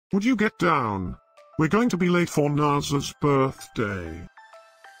Would you get down? We're going to be late for Naza's birthday.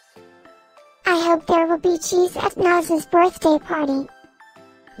 I hope there will be cheese at Naza's birthday party.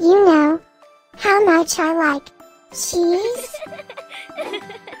 You know how much I like cheese.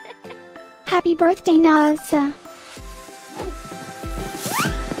 Happy birthday, Naza.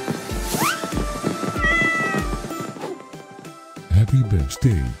 Happy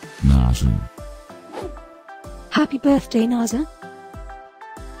birthday, Naza. Happy birthday, Naza.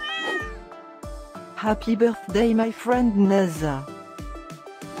 Happy birthday, my friend Naza.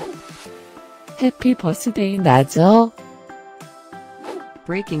 Happy birthday, Naza.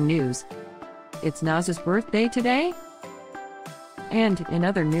 Breaking news. It's Naza's birthday today? And in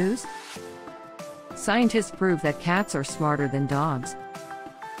other news, scientists prove that cats are smarter than dogs.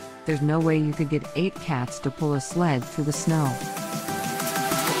 There's no way you could get 8 cats to pull a sled through the snow.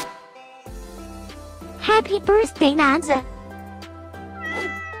 Happy birthday, Naza.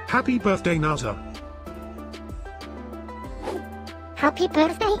 Happy birthday, Naza. Happy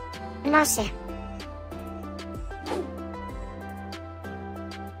birthday, Naza.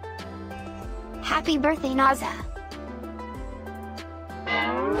 Happy birthday, Naza.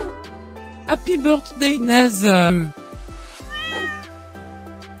 Happy birthday, Naza.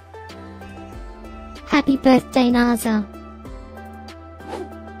 Happy birthday, Naza.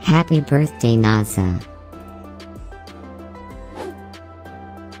 Happy birthday, Naza.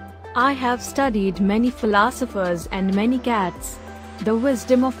 I have studied many philosophers and many cats. The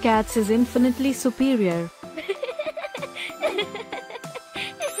wisdom of cats is infinitely superior.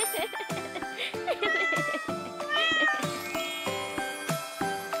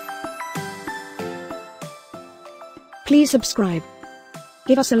 Please subscribe,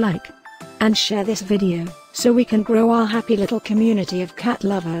 give us a like, and share this video, so we can grow our happy little community of cat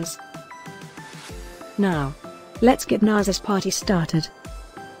lovers. Now, let's get Naza's party started.